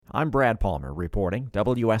I'm Brad Palmer reporting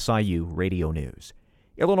WSIU Radio News.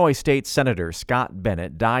 Illinois State Senator Scott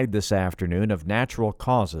Bennett died this afternoon of natural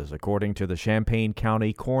causes, according to the Champaign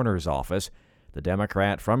County Coroner's Office. The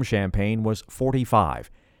Democrat from Champaign was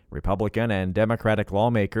 45. Republican and Democratic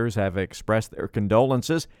lawmakers have expressed their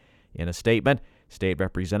condolences. In a statement, State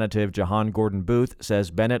Representative Jahan Gordon Booth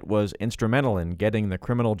says Bennett was instrumental in getting the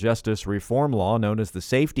criminal justice reform law known as the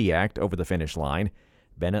SAFETY Act over the finish line.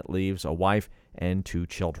 Bennett leaves a wife and 2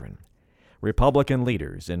 children. Republican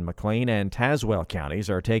leaders in McLean and Tazewell counties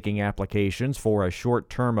are taking applications for a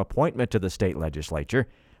short-term appointment to the state legislature.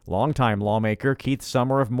 Longtime lawmaker Keith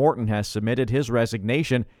Summer of Morton has submitted his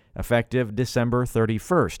resignation effective December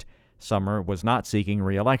 31st. Summer was not seeking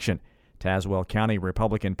re-election. Tazewell County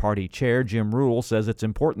Republican Party Chair Jim Rule says it's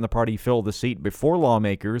important the party fill the seat before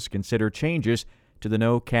lawmakers consider changes to the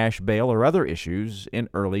no cash bail or other issues in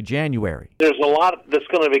early January. There's a lot that's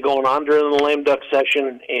going to be going on during the lame duck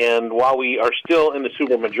session, and while we are still in the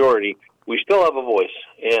supermajority, we still have a voice,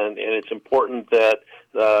 and it's important that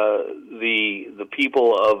the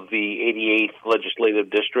people of the 88th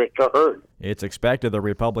legislative district are heard. It's expected the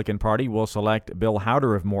Republican Party will select Bill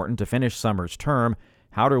Howder of Morton to finish Summer's term.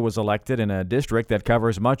 Howder was elected in a district that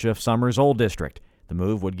covers much of Summer's old district. The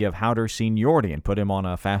move would give Howder seniority and put him on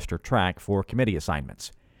a faster track for committee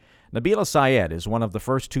assignments. Nabila Syed is one of the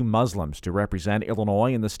first 2 Muslims to represent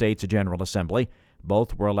Illinois in the state's General Assembly.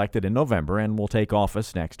 Both were elected in November and will take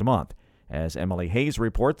office next month. As Emily Hayes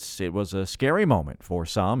reports, it was a scary moment for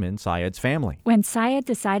some in Syed's family. When Syed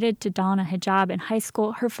decided to don a hijab in high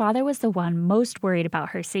school, her father was the one most worried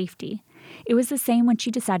about her safety. It was the same when she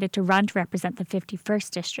decided to run to represent the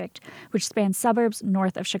 51st District, which spans suburbs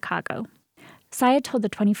north of Chicago. Syed told the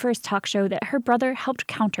 21st talk show that her brother helped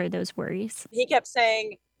counter those worries. He kept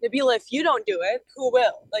saying, Nabila, if you don't do it, who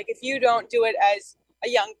will? Like, if you don't do it as a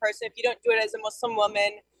young person, if you don't do it as a Muslim woman,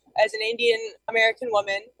 as an Indian American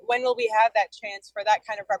woman, when will we have that chance for that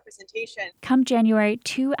kind of representation? Come January,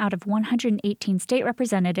 2 out of 118 state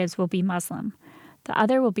representatives will be Muslim. The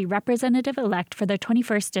other will be Representative-elect for the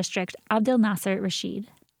 21st District, Abdel Nasser Rashid.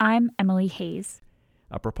 I'm Emily Hayes.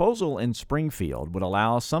 A proposal in Springfield would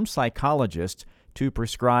allow some psychologists to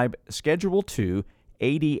prescribe Schedule II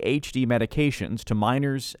ADHD medications to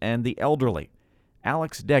minors and the elderly.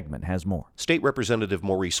 Alex Degman has more. State Representative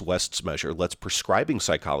Maurice West's measure lets prescribing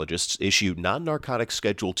psychologists issue non-narcotic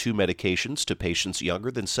Schedule II medications to patients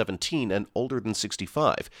younger than 17 and older than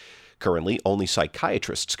 65. Currently, only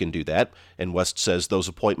psychiatrists can do that, and West says those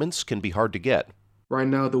appointments can be hard to get. Right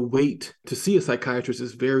now, the wait to see a psychiatrist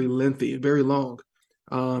is very lengthy, very long.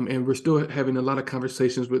 And we're still having a lot of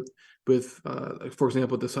conversations with, for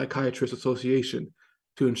example, the Psychiatrists Association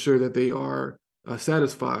to ensure that they are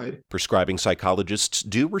satisfied. Prescribing psychologists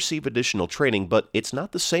do receive additional training, but it's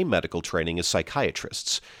not the same medical training as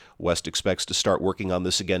psychiatrists. West expects to start working on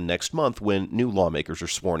this again next month when new lawmakers are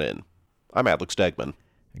sworn in. I'm Alex Degman.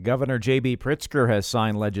 Governor J.B. Pritzker has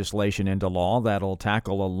signed legislation into law that'll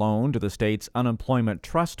tackle a loan to the state's Unemployment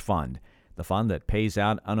Trust Fund. The fund that pays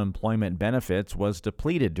out unemployment benefits was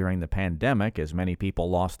depleted during the pandemic as many people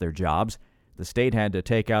lost their jobs. The state had to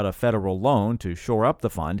take out a federal loan to shore up the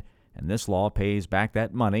fund, and this law pays back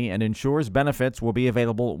that money and ensures benefits will be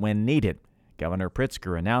available when needed. Governor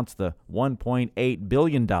Pritzker announced the $1.8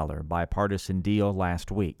 billion bipartisan deal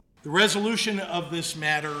last week. The resolution of this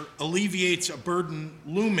matter alleviates a burden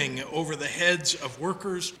looming over the heads of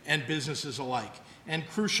workers and businesses alike. And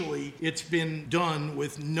crucially, it's been done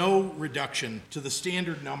with no reduction to the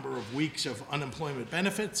standard number of weeks of unemployment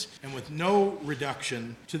benefits and with no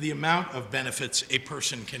reduction to the amount of benefits a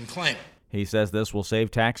person can claim. He says this will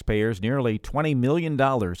save taxpayers nearly $20 million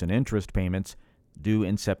in interest payments due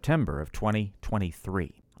in September of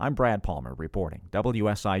 2023. I'm Brad Palmer reporting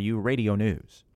WSIU Radio News.